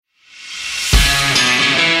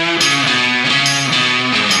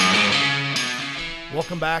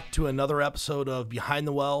Welcome back to another episode of Behind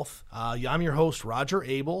the Wealth. I'm your host, Roger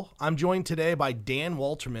Abel. I'm joined today by Dan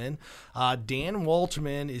Walterman. Dan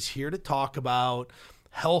Walterman is here to talk about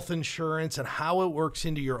health insurance and how it works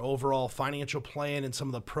into your overall financial plan and some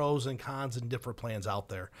of the pros and cons and different plans out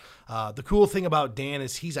there. The cool thing about Dan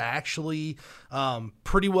is he's actually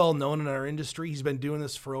pretty well known in our industry. He's been doing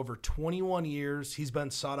this for over 21 years. He's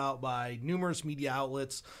been sought out by numerous media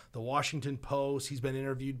outlets, the Washington Post. He's been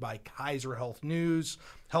interviewed by Kaiser Health News,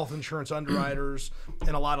 Health Insurance Underwriters,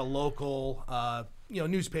 and a lot of local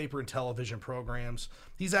newspaper and television programs.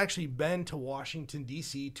 He's actually been to Washington,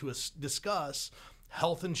 D.C. to discuss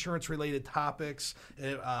health insurance related topics,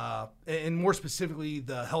 and more specifically,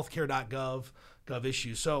 the healthcare.gov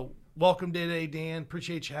issues. So welcome today, Dan.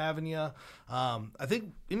 Appreciate you having you. I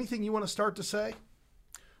think anything you want to start to say?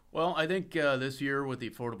 Well, I think this year with the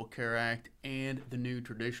Affordable Care Act and the new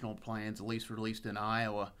traditional plans, at least released in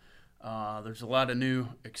Iowa, there's a lot of new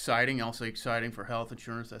exciting, I'll say exciting for health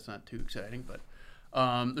insurance. That's not too exciting, but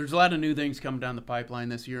there's a lot of new things coming down the pipeline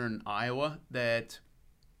this year in Iowa that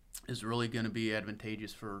is really going to be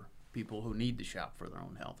advantageous for people who need to shop for their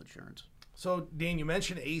own health insurance. So, Dan, you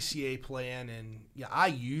mentioned ACA plan, and I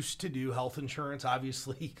used to do health insurance.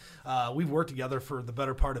 Obviously, we've worked together for the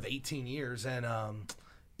better part of 18 years, and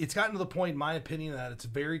it's gotten to the point, in my opinion, that it's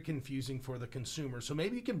very confusing for the consumer. So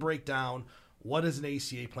maybe you can break down what is an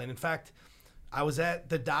ACA plan. In fact, I was at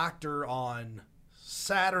the doctor on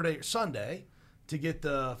Sunday to get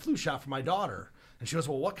the flu shot for my daughter, and she goes,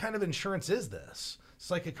 "Well, what kind of insurance is this? It's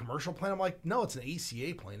like a commercial plan." I'm like, "No, it's an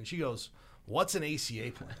ACA plan." And she goes, "What's an ACA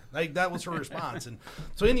plan?" Like, that was her response. And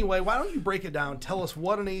so anyway, why don't you break it down? Tell us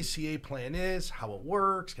what an ACA plan is, how it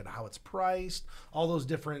works, kind of how it's priced, all those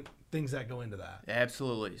different things that go into that.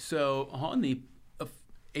 Absolutely. So on the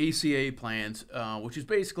ACA plans, which is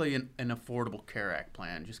basically an Affordable Care Act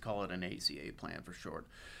plan, just call it an ACA plan for short.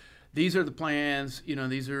 These are the plans,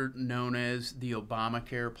 these are known as the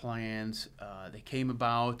Obamacare plans. They came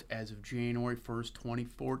about as of January 1st,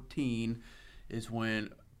 2014, is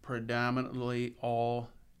when predominantly all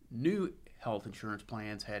new health insurance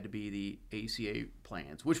plans had to be the ACA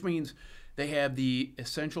plans, which means they have the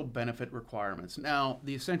essential benefit requirements. Now,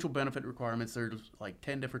 the essential benefit requirements, there's like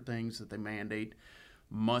 10 different things that they mandate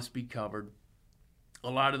must be covered. A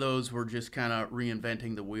lot of those were just kind of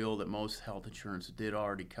reinventing the wheel that most health insurance did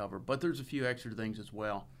already cover, but there's a few extra things as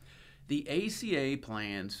well. The ACA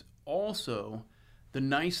plans also, the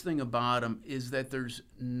nice thing about them is that there's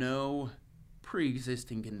no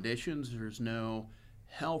pre-existing conditions, there's no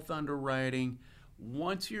health underwriting.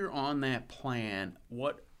 Once you're on that plan,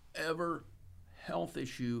 whatever health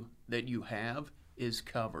issue that you have is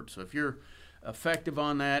covered. So if you're effective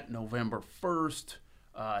on that November 1st,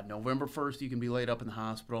 you can be laid up in the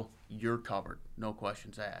hospital, you're covered, no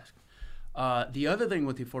questions asked. The other thing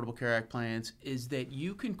with the Affordable Care Act plans is that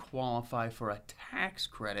you can qualify for a tax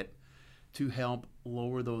credit to help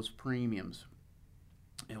lower those premiums.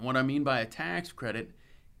 And what I mean by a tax credit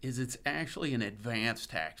is it's actually an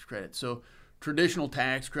advanced tax credit. So traditional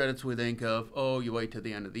tax credits we think of, you wait till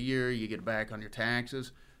the end of the year, you get it back on your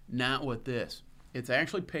taxes. Not with this. It's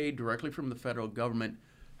actually paid directly from the federal government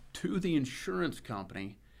to the insurance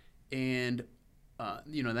company, and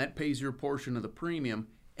that pays your portion of the premium,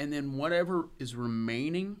 and then whatever is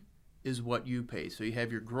remaining is what you pay. So you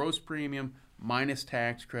have your gross premium minus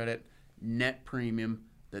tax credit, net premium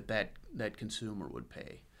that consumer would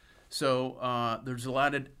pay. So there's a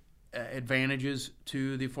lot of advantages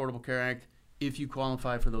to the Affordable Care Act if you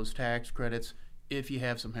qualify for those tax credits, if you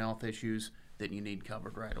have some health issues that you need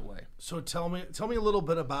covered right away. So tell me a little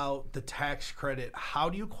bit about the tax credit. How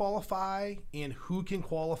do you qualify, and who can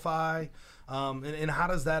qualify, and how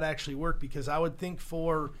does that actually work? Because I would think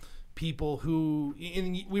for people who,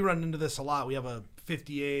 and we run into this a lot, we have a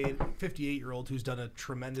 58-year-old who's done a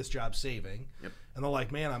tremendous job saving. Yep. And they're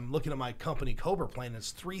like, "Man, I'm looking at my company Cobra plan,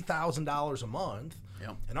 it's $3,000 a month."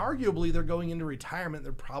 Yep. And arguably they're going into retirement,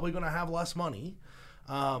 they're probably going to have less money.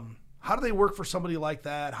 How do they work for somebody like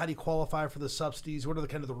that? How do you qualify for the subsidies? What are the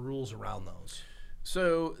kind of the rules around those?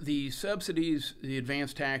 So the subsidies, the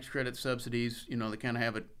advanced tax credit subsidies, they kind of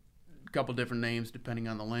have a couple different names depending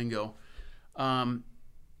on the lingo.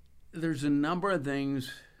 There's a number of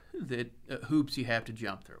things that hoops you have to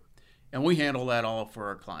jump through. And we handle that all for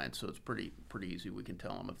our clients, so it's pretty easy. We can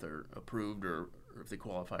tell them if they're approved or if they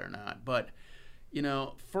qualify or not. But,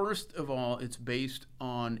 first of all, it's based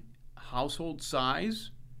on household size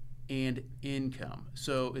and income.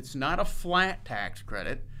 So it's not a flat tax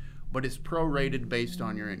credit, but it's prorated based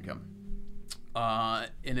on your income.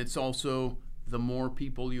 And it's also the more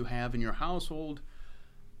people you have in your household,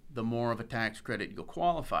 the more of a tax credit you'll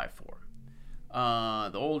qualify for.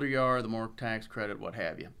 The older you are, the more tax credit, what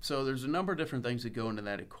have you. So there's a number of different things that go into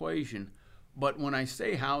that equation. But when I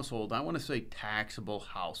say household, I want to say taxable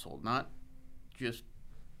household, not just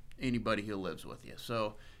anybody who lives with you.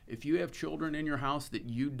 So if you have children in your house that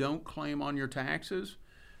you don't claim on your taxes,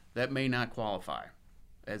 that may not qualify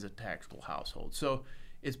as a taxable household. So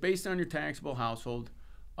it's based on your taxable household,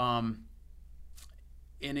 and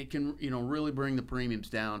it can really bring the premiums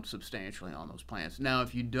down substantially on those plans. Now,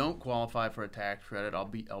 if you don't qualify for a tax credit,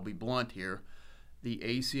 I'll be blunt here.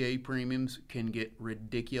 The ACA premiums can get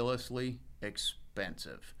ridiculously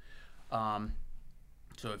expensive.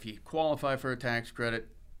 So if you qualify for a tax credit,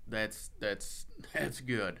 that's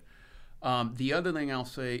good. The other thing I'll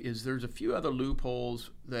say is there's a few other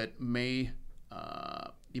loopholes that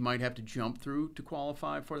you might have to jump through to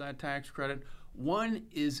qualify for that tax credit. One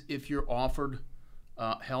is if you're offered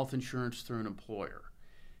health insurance through an employer,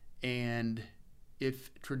 and if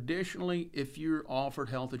you're offered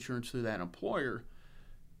health insurance through that employer,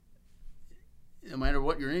 no matter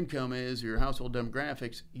what your income is, your household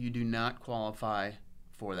demographics, you do not qualify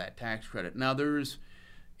for that tax credit. Now, there's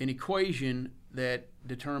an equation that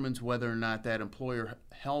determines whether or not that employer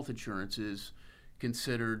health insurance is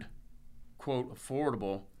considered, quote,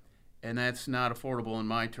 affordable, and that's not affordable in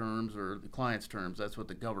my terms or the client's terms. That's what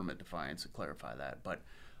the government defines to clarify that. But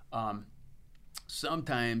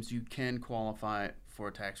sometimes you can qualify for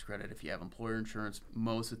a tax credit if you have employer insurance.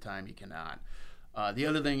 Most of the time you cannot. The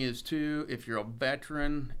other thing is, too, if you're a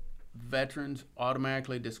veteran, veterans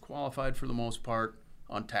automatically disqualified for the most part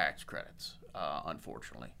on tax credits,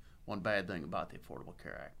 unfortunately. One bad thing about the Affordable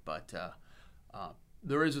Care Act. But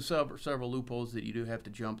there is several loopholes that you do have to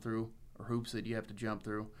jump through, or hoops that you have to jump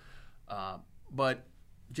through. But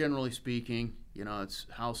generally speaking, it's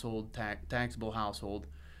household taxable household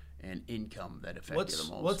and income that affect you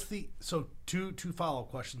the most. So two follow-up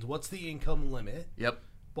questions. What's the income limit? Yep.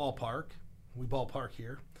 Ballpark. We ballpark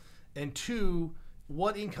here. And two,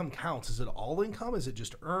 what income counts? Is it all income? Is it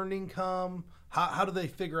just earned income? How do they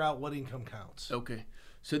figure out what income counts? Okay.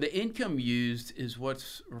 So the income used is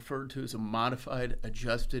what's referred to as a modified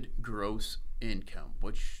adjusted gross income,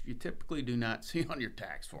 which you typically do not see on your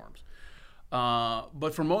tax forms.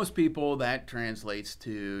 But for most people, that translates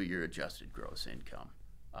to your adjusted gross income,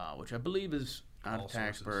 which I believe is out of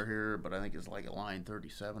taxpayer here, but I think it's like a line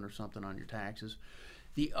 37 or something on your taxes.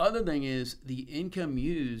 The other thing is the income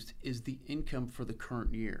used is the income for the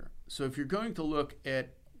current year. So if you're going to look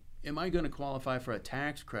at, am I going to qualify for a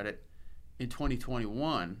tax credit in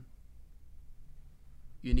 2021,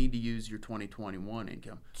 you need to use your 2021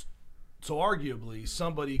 income. So arguably,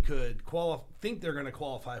 somebody could think they're going to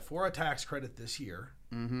qualify for a tax credit this year,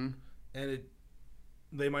 and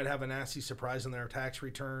they might have a nasty surprise in their tax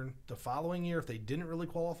return the following year if they didn't really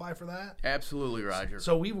qualify for that. Absolutely, Roger.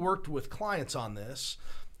 So we've worked with clients on this,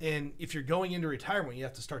 and if you're going into retirement, you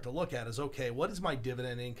have to start to look at is, okay, what is my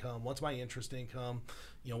dividend income? What's my interest income?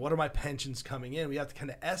 What are my pensions coming in? We have to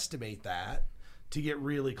kind of estimate that to get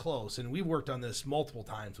really close. And we've worked on this multiple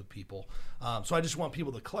times with people. So I just want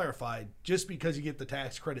people to clarify, just because you get the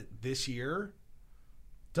tax credit this year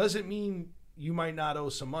doesn't mean you might not owe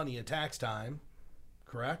some money at tax time,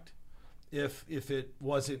 correct? If it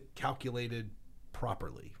wasn't calculated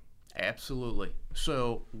properly. Absolutely.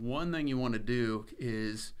 So one thing you want to do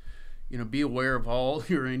is, be aware of all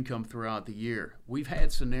your income throughout the year. We've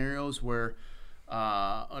had scenarios where,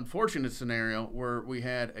 unfortunate scenario where we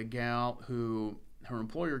had a gal who her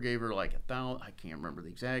employer gave her like I can't remember the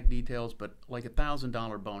exact details, but like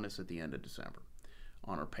 $1,000 bonus at the end of December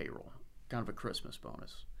on her payroll, kind of a Christmas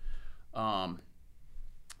bonus.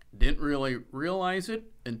 Didn't really realize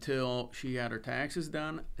it until she had her taxes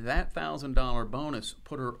done. That $1,000 bonus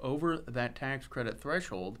put her over that tax credit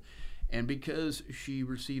threshold, and because she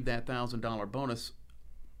received that $1,000 bonus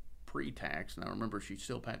pre-tax, now remember she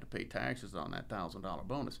still had to pay taxes on that $1,000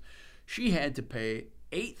 bonus, she had to pay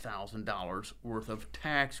 $8,000 worth of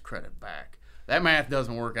tax credit back. That math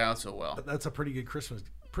doesn't work out so well. That's a pretty good Christmas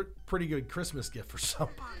gift for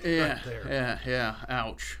somebody. Yeah, right there. Yeah.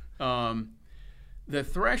 Ouch. The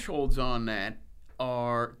thresholds on that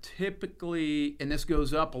are typically, and this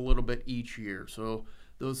goes up a little bit each year. So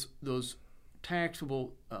those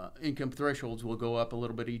taxable income thresholds will go up a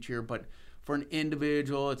little bit each year. But for an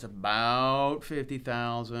individual, it's about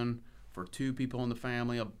 $50,000. For two people in the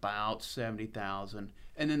family, about $70,000.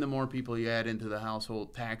 And then the more people you add into the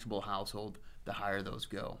household, taxable household, the higher those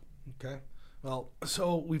go. Okay. Well,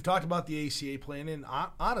 so we've talked about the ACA plan, and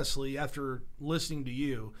honestly, after listening to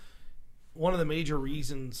you, one of the major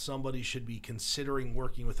reasons somebody should be considering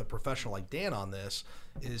working with a professional like Dan on this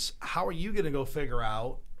is, how are you going to go figure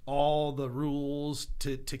out all the rules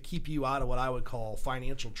to keep you out of what I would call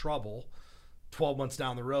financial trouble 12 months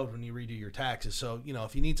down the road when you redo your taxes. So,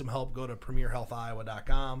 if you need some help, go to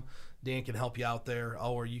premierhealthiowa.com. Dan can help you out there,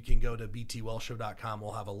 or you can go to btwellshow.com.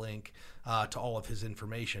 We'll have a link to all of his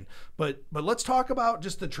information. But let's talk about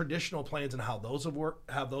just the traditional plans and how those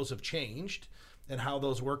have changed and how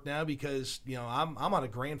those work now, because I'm on a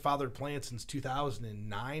grandfathered plan since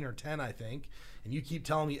 2009 or 10, I think, and you keep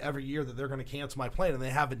telling me every year that they're going to cancel my plan, and they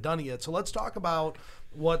haven't done it yet. So let's talk about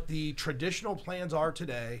what the traditional plans are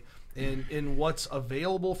today and what's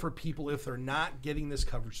available for people if they're not getting this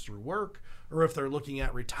coverage through work, or if they're looking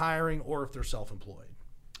at retiring, or if they're self-employed.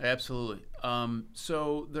 Absolutely.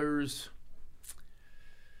 So there's,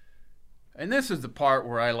 and this is the part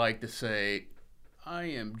where I like to say, I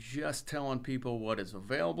am just telling people what is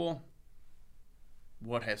available,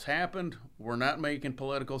 what has happened. We're not making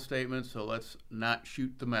political statements, so let's not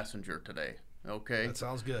shoot the messenger today. Okay? That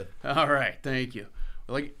sounds good. All right. Thank you.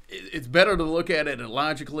 Like, it's better to look at it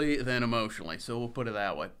logically than emotionally, so we'll put it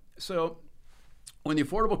that way. So when the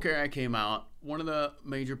Affordable Care Act came out, one of the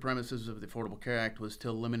major premises of the Affordable Care Act was to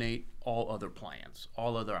eliminate all other plans,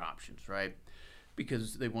 all other options, right?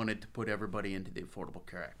 Because they wanted to put everybody into the Affordable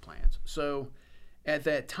Care Act plans. So at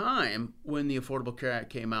that time, when the Affordable Care Act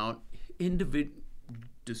came out,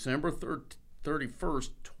 December 31st,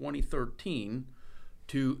 2013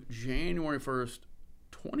 to January 1st,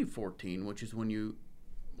 2014, which is when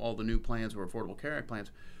all the new plans were Affordable Care Act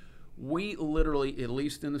plans, we literally, at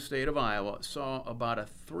least in the state of Iowa, saw about a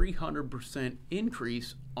 300%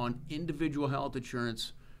 increase on individual health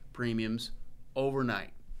insurance premiums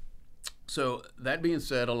overnight. So that being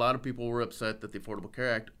said, a lot of people were upset that the Affordable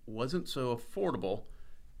Care Act wasn't so affordable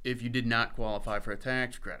if you did not qualify for a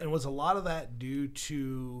tax credit. And was a lot of that due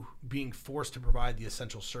to being forced to provide the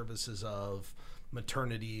essential services of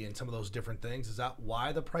maternity and some of those different things? Is that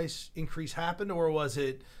why the price increase happened, or was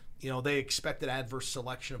it, they expected adverse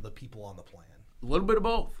selection of the people on the plan? A little bit of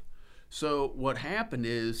both. So what happened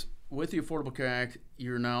is, with the Affordable Care Act,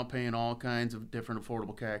 you're now paying all kinds of different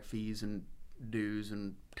Affordable Care Act fees and dues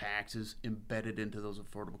and taxes embedded into those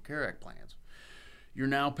Affordable Care Act plans. You're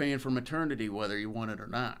now paying for maternity whether you want it or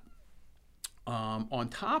not. On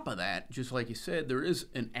top of that, just like you said, there is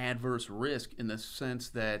an adverse risk in the sense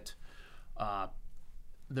that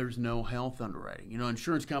there's no health underwriting.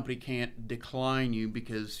 Insurance company can't decline you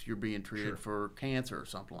because you're being treated for cancer or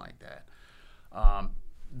something like that.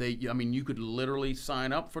 You could literally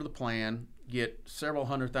sign up for the plan, get several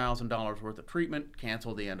 $100,000 worth of treatment,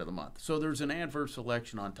 cancel at the end of the month. So there's an adverse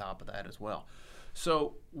selection on top of that as well.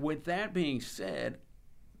 So with that being said,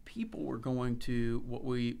 people were going to what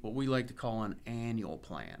we like to call an annual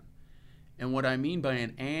plan. And what I mean by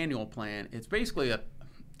an annual plan, it's basically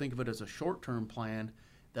think of it as a short-term plan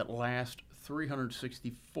that lasts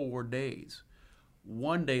 364 days,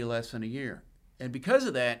 1 day less than a year. And because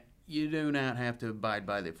of that, you do not have to abide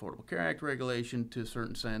by the Affordable Care Act regulation to a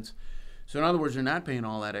certain sense. So in other words, they're not paying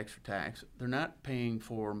all that extra tax. They're not paying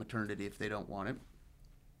for maternity if they don't want it.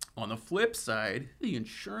 On the flip side, the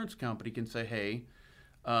insurance company can say, hey,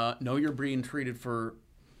 no, you're being treated for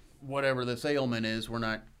whatever this ailment is. We're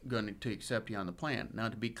not going to accept you on the plan. Now,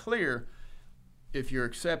 to be clear, if you're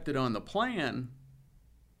accepted on the plan,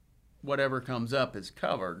 whatever comes up is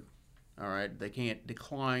covered. All right, they can't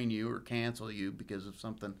decline you or cancel you because of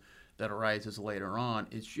something that arises later on.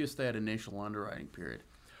 It's just that initial underwriting period.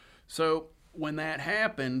 So when that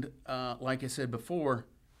happened, like I said before,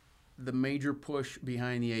 the major push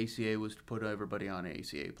behind the ACA was to put everybody on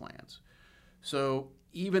ACA plans. So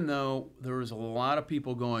even though there was a lot of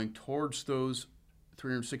people going towards those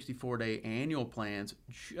 364-day annual plans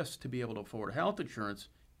just to be able to afford health insurance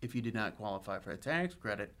if you did not qualify for a tax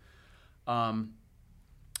credit,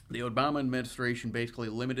 the Obama administration basically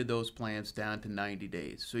limited those plans down to 90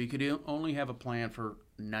 days. So you could only have a plan for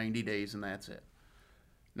 90 days and that's it.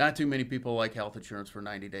 Not too many people like health insurance for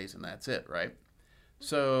 90 days and that's it, right?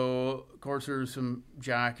 So, of course, there's some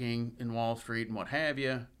jockeying in Wall Street and what have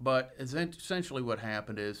you, but essentially what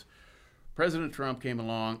happened is President Trump came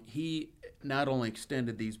along. He not only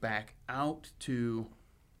extended these back out to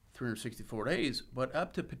 364 days, but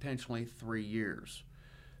up to potentially 3 years.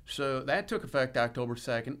 So that took effect October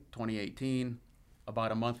 2nd, 2018.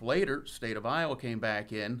 About a month later, state of Iowa came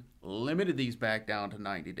back in, limited these back down to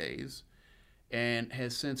 90 days, and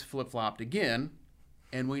has since flip-flopped again.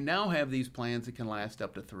 And we now have these plans that can last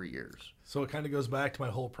up to 3 years. So it kind of goes back to my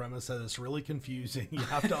whole premise that it's really confusing. You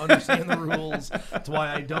have to understand the rules. That's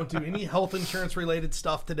why I don't do any health insurance related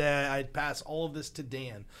stuff today. I'd pass all of this to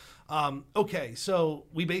Dan. Okay, so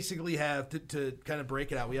we basically have to kind of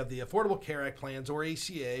break it out. We have the Affordable Care Act plans, or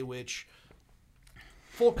ACA, which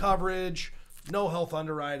full coverage, no health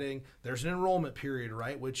underwriting. There's an enrollment period,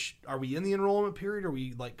 right? Which, are we in the enrollment period, or are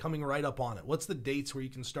we like coming right up on it? What's the dates where you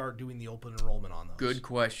can start doing the open enrollment on those? Good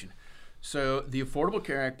question. So the Affordable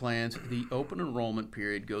Care Act plans, the open enrollment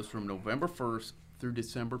period goes from November 1st through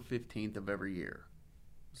December 15th of every year,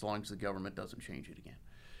 as long as the government doesn't change it again.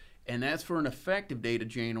 And that's for an effective date of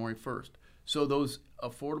January 1st. So those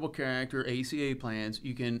Affordable Care Act or ACA plans,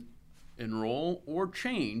 you can enroll or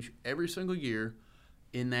change every single year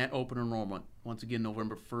in that open enrollment, once again,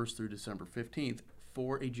 November 1st through December 15th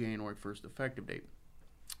for a January 1st effective date.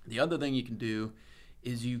 The other thing you can do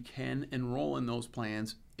is you can enroll in those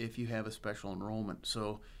plans if you have a special enrollment.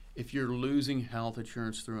 So if you're losing health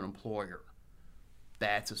insurance through an employer,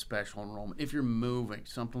 that's a special enrollment. If you're moving,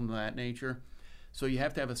 something of that nature. So you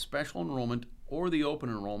have to have a special enrollment or the open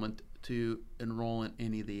enrollment to enroll in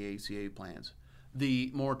any of the ACA plans.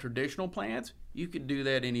 The more traditional plans, you can do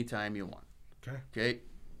that anytime you want. Okay.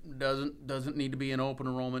 Doesn't need to be an open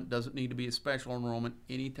enrollment, doesn't need to be a special enrollment.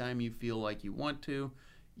 Anytime you feel like you want to,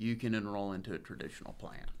 you can enroll into a traditional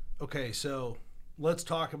plan. Okay, so let's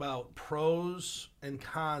talk about pros and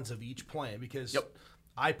cons of each plan, because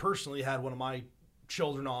I personally had one of my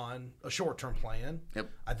children on a short-term plan.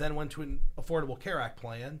 I then went to an Affordable Care Act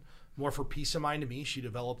plan, more for peace of mind to me. She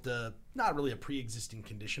developed not really a pre-existing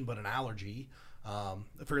condition, but an allergy, a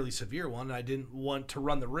fairly severe one, and I didn't want to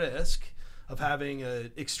run the risk of having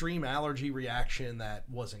an extreme allergy reaction that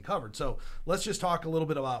wasn't covered. So let's just talk a little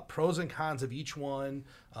bit about pros and cons of each one,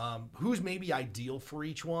 who's maybe ideal for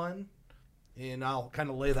each one, and I'll kind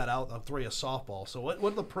of lay that out. I'll throw you a softball. So what are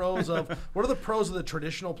the pros of the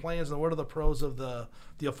traditional plans, and what are the pros of the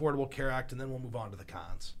Affordable Care Act, and then we'll move on to the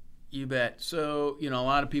cons. You bet. So, a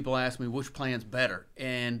lot of people ask me which plan's better,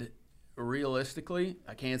 and realistically,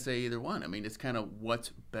 I can't say either one. I mean, it's kind of what's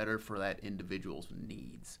better for that individual's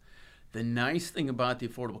needs. The nice thing about the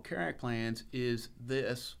Affordable Care Act plans is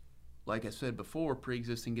this, like I said before,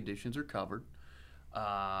 pre-existing conditions are covered.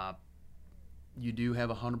 You do have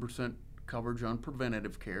 100% coverage on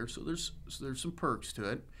preventative care, so there's some perks to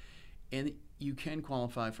it, and you can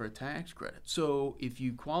qualify for a tax credit. So if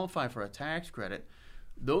you qualify for a tax credit,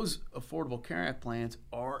 those Affordable Care Act plans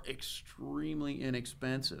are extremely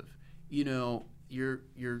inexpensive. Your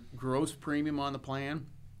gross premium on the plan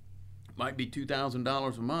might be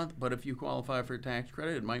 $2,000 a month, but if you qualify for a tax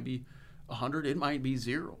credit, it might be $100, it might be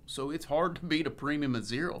 $0. So it's hard to beat a premium of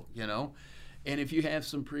 $0, And if you have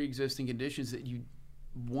some pre-existing conditions that you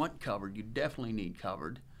want covered, you definitely need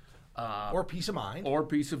covered. Or peace of mind. Or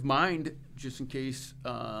peace of mind, just in case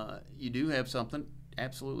you do have something,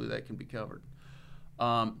 absolutely that can be covered.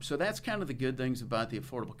 So that's kind of the good things about the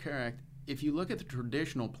Affordable Care Act. If you look at the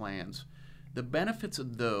traditional plans, the benefits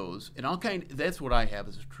of those, and that's what I have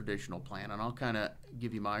as a traditional plan, and I'll kind of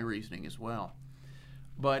give you my reasoning as well.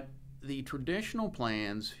 But the traditional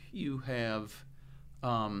plans, you have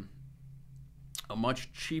a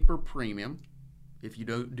much cheaper premium if you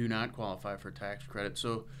do not qualify for tax credit.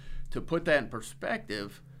 So to put that in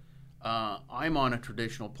perspective, I'm on a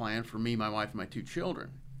traditional plan for me, my wife, and my 2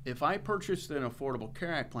 children. If I purchased an Affordable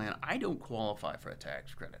Care Act plan, I don't qualify for a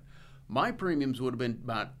tax credit. My premiums would have been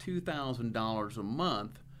about $2,000 a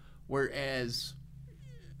month, whereas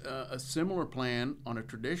a similar plan on a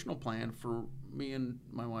traditional plan for me and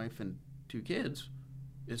my wife and 2 kids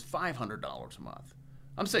is $500 a month.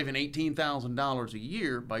 I'm saving $18,000 a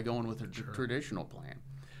year by going with a traditional plan.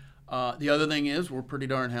 The other thing is we're pretty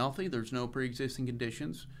darn healthy. There's no pre-existing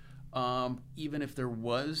conditions. Even if there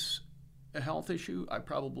was a health issue, I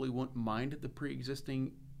probably wouldn't mind the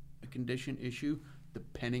pre-existing condition issue,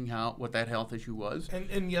 depending what that health issue was.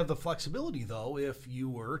 And you have the flexibility, though, if you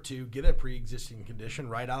were to get a pre-existing condition,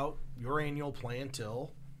 write out your annual plan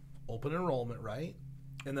till open enrollment, right?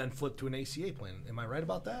 And then flip to an ACA plan. Am I right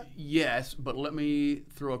about that? Yes, but let me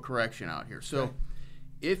throw a correction out here. So Okay.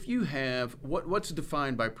 if you have, what's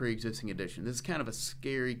defined by pre-existing condition? This is kind of a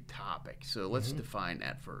scary topic, so let's define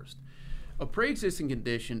that first. A pre-existing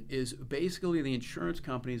condition is basically the insurance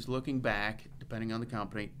companies looking back, depending on the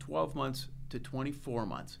company, 12 months to 24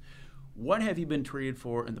 months. What have you been treated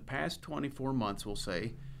for in the past 24 months, we'll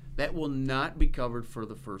say, that will not be covered for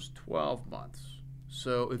the first 12 months.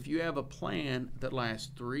 So if you have a plan that lasts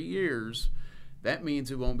 3 years, that means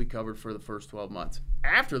it won't be covered for the first 12 months.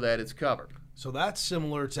 After that, it's covered. So that's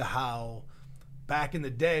similar to how back in the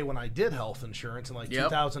day when I did health insurance in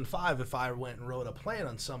 2005, if I went and wrote a plan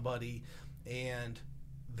on somebody and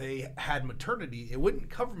they had maternity, it wouldn't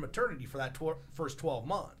cover maternity for that first 12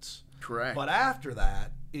 months. Correct. But after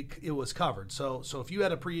that, it was covered. So if you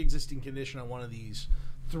had a pre-existing condition on one of these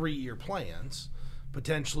 3-year plans,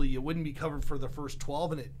 potentially it wouldn't be covered for the first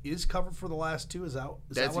 12, and it is covered for the last 2. Is that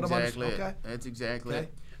what I'm understanding? Okay. That's exactly Okay.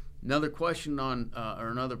 it. Another question on, or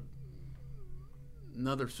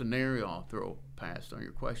another scenario I'll throw past on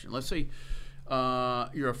your question. Let's say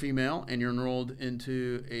you're a female and you're enrolled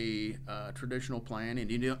into a traditional plan, and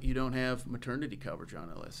you don't have maternity coverage on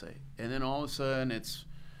it. Let's say, and then all of a sudden it's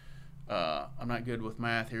I'm not good with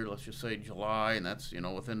math here. Let's just say July, and that's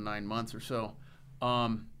within 9 months or so.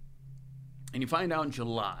 And you find out in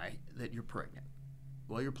July that you're pregnant.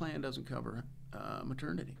 Well, your plan doesn't cover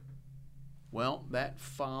maternity. Well, that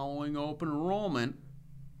following open enrollment,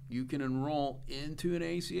 you can enroll into an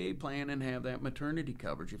ACA plan and have that maternity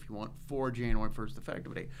coverage if you want for January 1st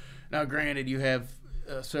effective date. Now, granted, you have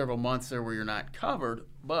several months there where you're not covered,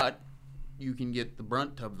 but you can get the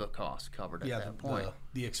brunt of the cost covered at that point.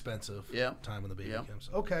 The expensive time when the baby comes.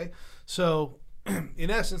 Okay, so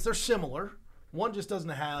in essence, they're similar. One just doesn't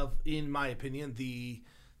have, in my opinion, the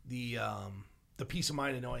peace of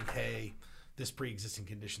mind of knowing, hey, this pre-existing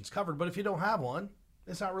condition's covered. But if you don't have one,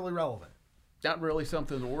 it's not really relevant. Not really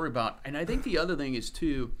something to worry about. And I think the other thing is,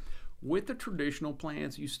 too, with the traditional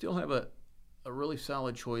plans, you still have a really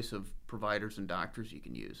solid choice of providers and doctors you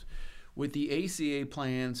can use. With the ACA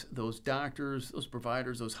plans, those doctors, those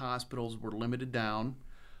providers, those hospitals were limited down.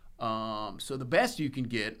 So the best you can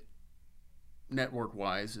get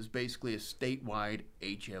network-wise is basically a statewide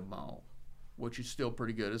HMO, which is still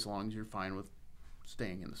pretty good as long as you're fine with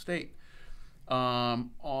staying in the state.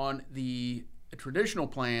 On the traditional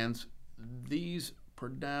plans, these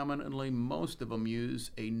predominantly, most of them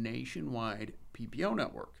use a nationwide PPO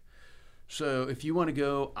network. So if you want to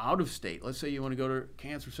go out of state, let's say you want to go to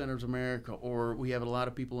Cancer Centers of America, or we have a lot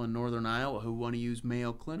of people in northern Iowa who want to use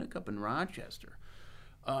Mayo Clinic up in Rochester,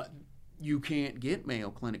 you can't get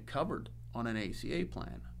Mayo Clinic covered on an ACA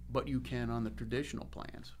plan, but you can on the traditional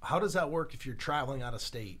plans. How does that work if you're traveling out of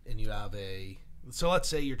state and you have so let's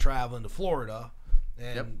say you're traveling to Florida,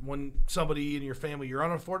 and when somebody in your family, you're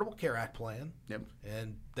on an Affordable Care Act plan,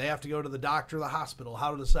 and they have to go to the doctor or the hospital,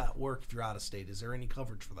 how does that work if you're out of state? Is there any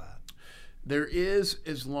coverage for that? There is,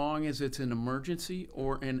 as long as it's an emergency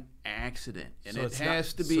or an accident. And so it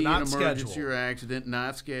has to be an emergency or accident,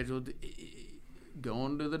 not scheduled.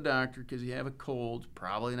 Going to the doctor because you have a cold,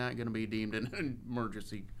 probably not going to be deemed an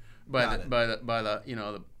emergency by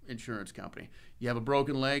the insurance company. You have a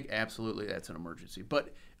broken leg, absolutely, that's an emergency.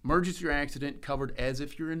 But emergency or accident covered as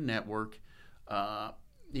if you're in network, no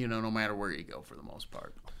matter where you go for the most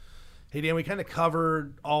part. Hey, Dan, we kind of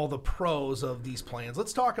covered all the pros of these plans.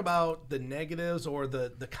 Let's talk about the negatives or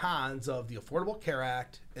the cons of the Affordable Care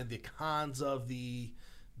Act and the cons of the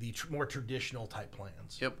more traditional type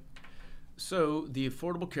plans. Yep. So the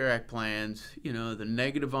Affordable Care Act plans, the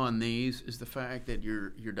negative on these is the fact that your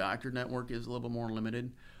doctor network is a little bit more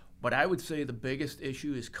limited. But I would say the biggest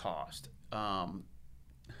issue is cost. I'll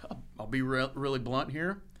be really blunt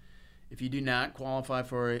here. If you do not qualify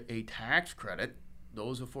for a tax credit,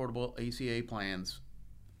 those affordable ACA plans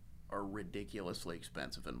are ridiculously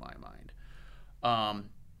expensive in my mind.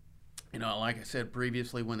 Like I said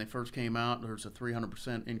previously, when they first came out, there was a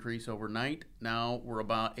 300% increase overnight. Now we're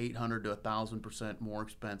about 800 to 1,000% more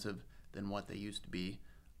expensive than what they used to be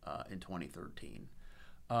in 2013.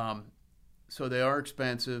 So they are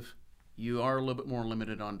expensive. You are a little bit more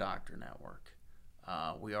limited on doctor network.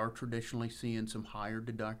 We are traditionally seeing some higher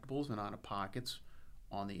deductibles and out-of-pockets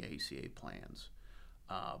on the ACA plans.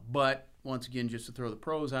 But once again, just to throw the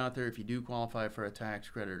pros out there, if you do qualify for a tax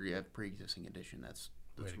credit or you have pre-existing condition, that's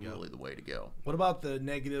really the way to go. What about the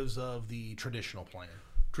negatives of the traditional plan?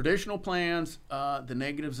 Traditional plans, the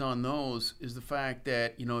negatives on those is the fact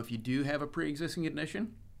that, if you do have a pre-existing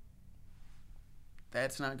condition,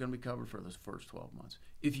 that's not going to be covered for those first 12 months.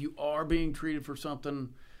 If you are being treated for something,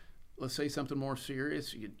 let's say something more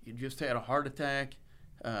serious, you just had a heart attack,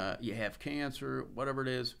 you have cancer, whatever it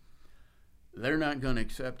is, they're not going to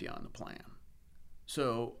accept you on the plan.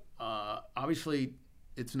 So obviously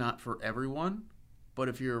it's not for everyone, but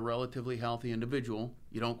if you're a relatively healthy individual,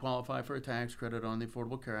 you don't qualify for a tax credit on the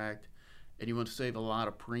Affordable Care Act, and you want to save a lot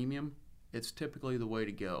of premium, it's typically the way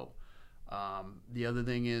to go. The other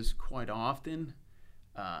thing is, quite often,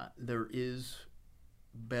 there is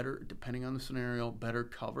better, depending on the scenario, better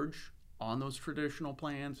coverage on those traditional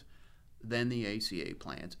plans than the ACA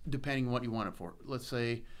plans, depending on what you want it for. Let's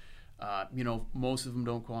say, most of them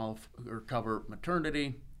don't qualify or cover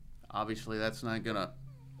maternity. Obviously, that's not going to,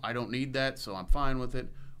 I don't need that, so I'm fine with it.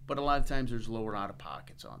 But a lot of times there's lower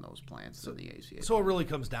out-of-pockets on those plans than the ACA. So it really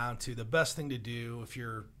comes down to the best thing to do if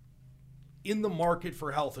you're in the market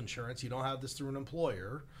for health insurance, you don't have this through an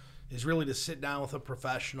employer, is really to sit down with a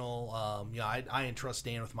professional. I entrust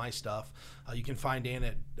Dan with my stuff. You can find Dan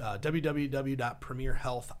at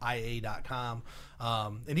www.premierhealthia.com,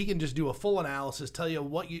 and he can just do a full analysis, tell you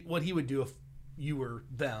what he would do if you were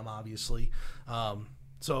them, obviously.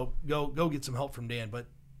 So go get some help from Dan. But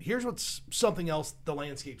here's what's something else: the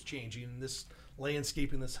landscape's changing, and this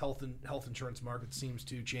landscape in this health insurance market seems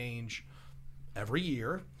to change every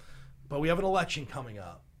year. But we have an election coming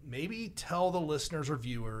up. Maybe tell the listeners or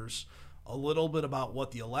viewers a little bit about what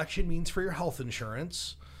the election means for your health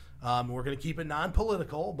insurance. We're going to keep it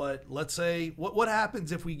non-political, but let's say what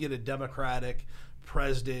happens if we get a Democratic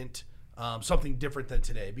president, something different than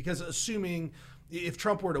today? Because assuming if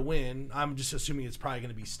Trump were to win, I'm just assuming it's probably going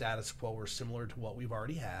to be status quo or similar to what we've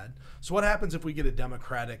already had. So what happens if we get a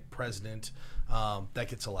Democratic president that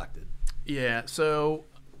gets elected? Yeah, so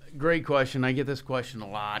great question. I get this question a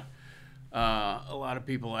lot. A lot of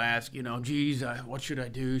people ask, geez, what should I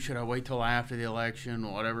do? Should I wait till after the election?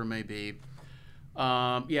 Whatever it may be.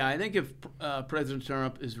 I think if President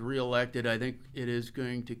Trump is reelected, I think it is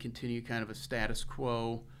going to continue kind of a status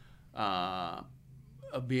quo of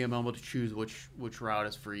being able to choose which route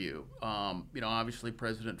is for you. Obviously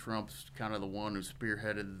President Trump's kind of the one who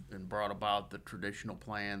spearheaded and brought about the traditional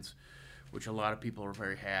plans, which a lot of people are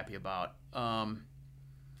very happy about. And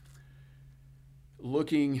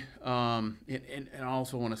I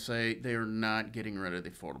also want to say they are not getting rid of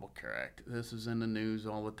the Affordable Care Act. This is in the news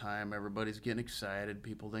all the time. Everybody's getting excited.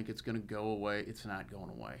 People think it's going to go away. It's not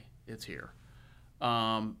going away. It's here.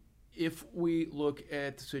 If we look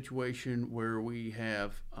at the situation where we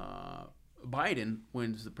have Biden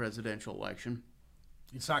wins the presidential election.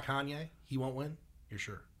 It's not Kanye? He won't win? You're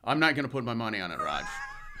sure? I'm not going to put my money on it, Raj.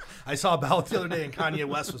 I saw a ballot the other day and Kanye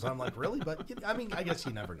West was on. I'm like, really? But I guess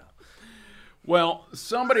you never know. Well,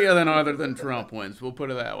 somebody other than Trump wins. We'll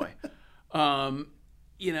put it that way. When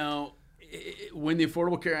the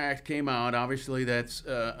Affordable Care Act came out, obviously that's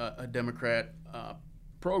a Democrat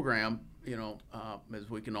program, as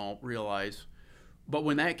we can all realize. But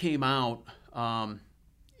when that came out, one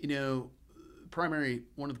of the primary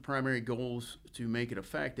goals to make it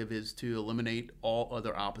effective is to eliminate all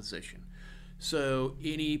other opposition. So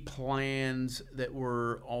any plans that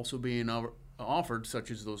were also being offered,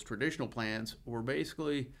 such as those traditional plans, were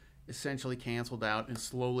basically essentially canceled out and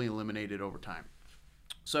slowly eliminated over time.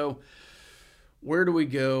 So where do we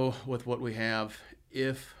go with what we have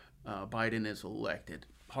if Biden is elected?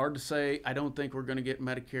 Hard to say. I don't think we're going to get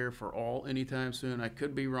Medicare for all anytime soon. I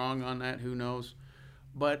could be wrong on that. Who knows?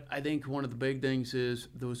 But I think one of the big things is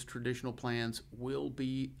those traditional plans will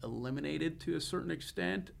be eliminated to a certain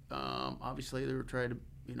extent. Obviously, they were trying to,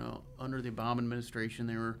 under the Obama administration,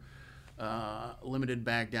 they were limited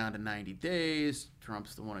back down to 90 days.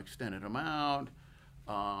 Trump's the one who extended them out.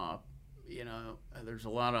 There's a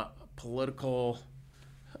lot of political,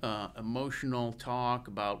 emotional talk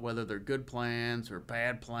about whether they're good plans or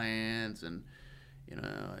bad plans, and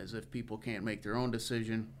as if people can't make their own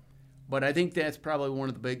decision. But I think that's probably one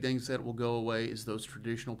of the big things that will go away is those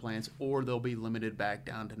traditional plans, or they'll be limited back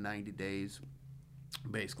down to 90 days,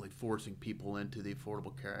 basically forcing people into the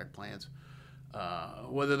Affordable Care Act plans.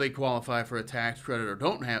 Whether they qualify for a tax credit or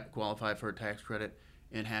don't qualify for a tax credit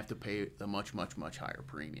and have to pay the much, much, much higher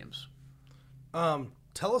premiums.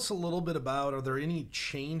 Tell us a little bit about, are there any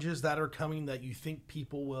changes that are coming that you think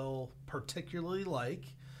people will particularly like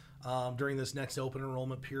during this next open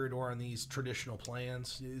enrollment period or on these traditional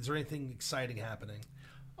plans? Is there anything exciting happening?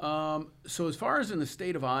 So as far as in the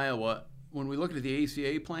state of Iowa, when we look at the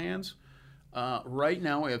ACA plans, right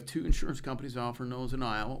now we have two insurance companies offering those in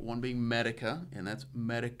Iowa, one being Medica, and that's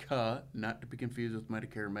Medica, not to be confused with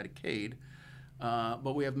Medicare or Medicaid.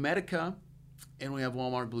 But we have Medica and we have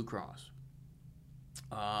Walmart Blue Cross.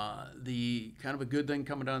 The kind of a good thing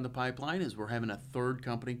coming down the pipeline is we're having a third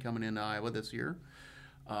company coming into Iowa this year,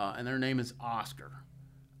 and their name is Oscar,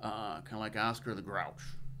 kind of like Oscar the Grouch.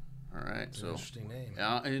 All right, That's an interesting name.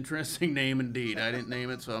 Yeah, an interesting name indeed. I didn't name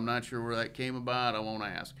it, so I'm not sure where that came about. I won't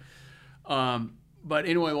ask. But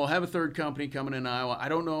anyway, we'll have a third company coming in Iowa. I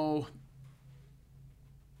don't know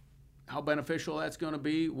how beneficial that's going to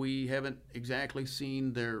be. We haven't exactly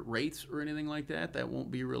seen their rates or anything like that. That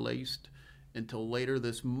won't be released until later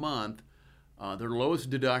this month. Their lowest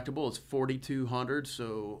deductible is $4,200,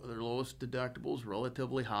 so their lowest deductible is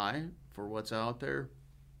relatively high for what's out there.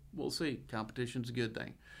 We'll see. Competition's a good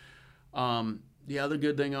thing. The other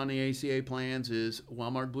good thing on the ACA plans is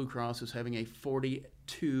Walmart Blue Cross is having a 42%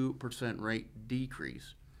 rate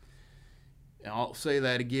decrease. And I'll say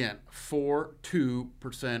that again,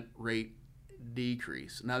 42% rate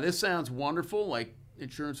decrease. Now this sounds wonderful, like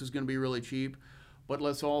insurance is going to be really cheap, But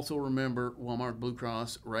let's also remember Wellmark Blue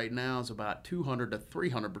Cross right now is about 200 to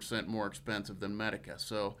 300% more expensive than Medica.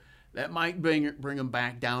 So that might bring them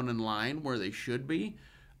back down in line where they should be.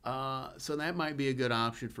 So that might be a good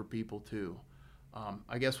option for people too.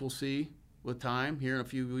 I guess we'll see with time. Here in a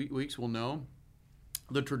few weeks we'll know.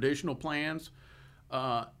 The traditional plans,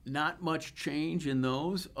 not much change in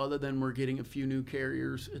those other than we're getting a few new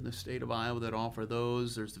carriers in the state of Iowa that offer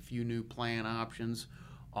those. There's a few new plan options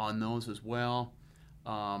on those as well.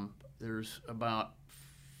 There's about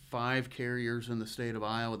 5 carriers in the state of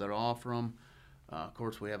Iowa that offer them. Of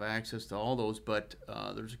course, we have access to all those, but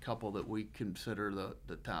there's a couple that we consider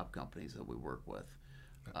the top companies that we work with.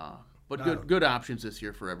 But good options this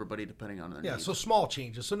year for everybody, depending on their needs. So small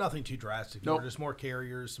changes, so nothing too drastic. Nope. Just more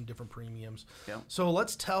carriers, some different premiums. Yep. So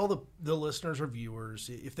let's tell the listeners or viewers,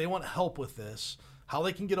 if they want help with this, how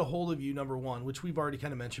they can get a hold of you, number one, which we've already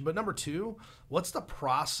kind of mentioned. But number two, what's the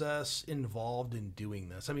process involved in doing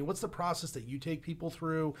this? I mean, what's the process that you take people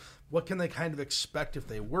through? What can they kind of expect if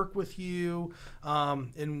they work with you?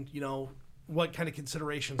 And, what kind of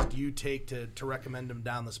considerations do you take to recommend them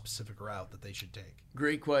down the specific route that they should take?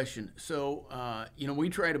 Great question. So, we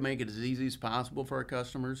try to make it as easy as possible for our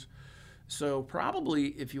customers. So probably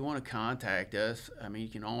if you want to contact us, you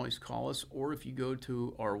can always call us, or if you go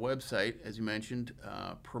to our website, as you mentioned,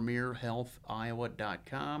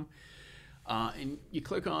 premierhealthiowa.com, and you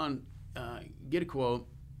click on get a quote,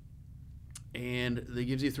 and it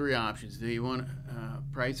gives you 3 options. Do you want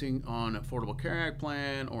pricing on Affordable Care Act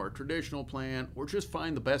plan or a traditional plan, or just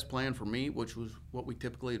find the best plan for me, which was what we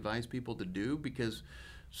typically advise people to do, because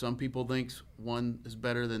some people think one is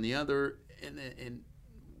better than the other, and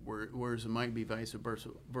whereas it might be vice versa.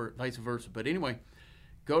 But anyway,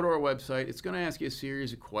 go to our website. It's going to ask you a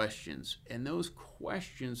series of questions, and those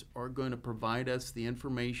questions are going to provide us the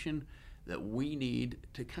information that we need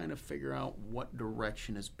to kind of figure out what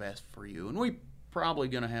direction is best for you. And we're probably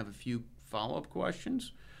going to have a few follow-up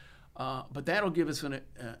questions, but that'll give us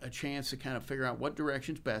a chance to kind of figure out what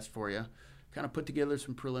direction's best for you, kind of put together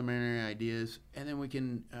some preliminary ideas, and then we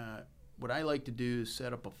can, what I like to do is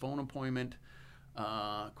set up a phone appointment.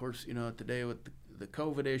 Of course, today with the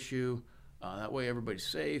COVID issue, that way everybody's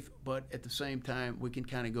safe, but at the same time, we can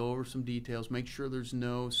kind of go over some details, make sure there's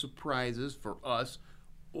no surprises for us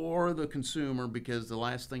or the consumer, because the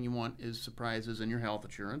last thing you want is surprises in your health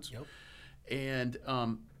insurance. Yep. And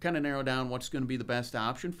kind of narrow down what's going to be the best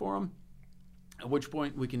option for them, at which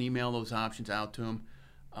point we can email those options out to them.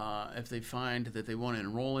 If they find that they want to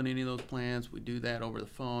enroll in any of those plans, we do that over the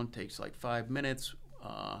phone. It takes like 5 minutes.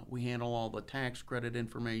 We handle all the tax credit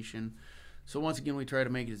information. So once again, we try to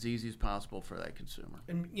make it as easy as possible for that consumer.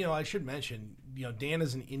 And, I should mention, Dan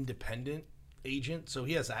is an independent agent, so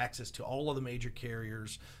he has access to all of the major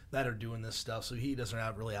carriers that are doing this stuff, so he doesn't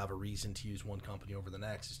really have a reason to use one company over the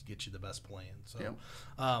next just to get you the best plan. So yep.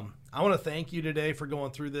 I want to thank you today for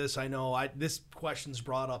going through this. I know this question's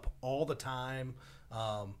brought up all the time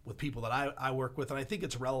with people that I work with, and I think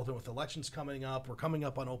it's relevant with elections coming up. We're coming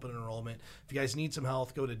up on open enrollment. If you guys need some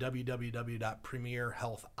help, go to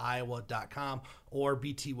www.premierhealthiowa.com or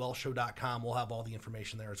btwellshow.com. We'll have all the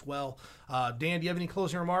information there as well. Dan, do you have any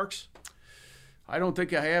closing remarks? I don't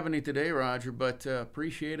think I have any today, Roger, but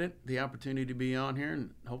appreciate it, the opportunity to be on here,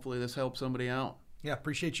 and hopefully this helps somebody out. Yeah,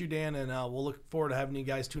 appreciate you, Dan, and we'll look forward to having you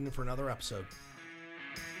guys tune in for another episode.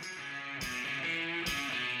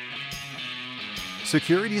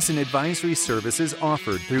 Securities and advisory services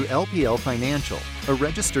offered through LPL Financial, a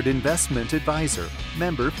registered investment advisor,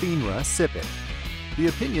 member FINRA SIPC. The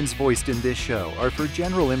opinions voiced in this show are for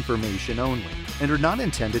general information only and are not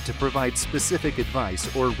intended to provide specific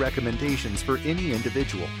advice or recommendations for any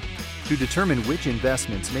individual. To determine which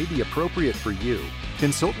investments may be appropriate for you,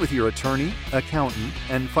 consult with your attorney, accountant,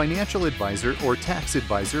 and financial advisor or tax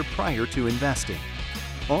advisor prior to investing.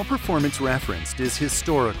 All performance referenced is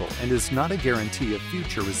historical and is not a guarantee of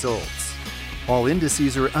future results. All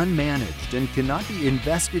indices are unmanaged and cannot be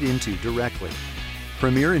invested into directly.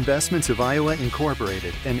 Premier Investments of Iowa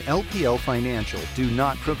Incorporated and LPL Financial do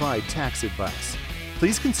not provide tax advice.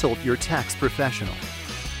 Please consult your tax professional.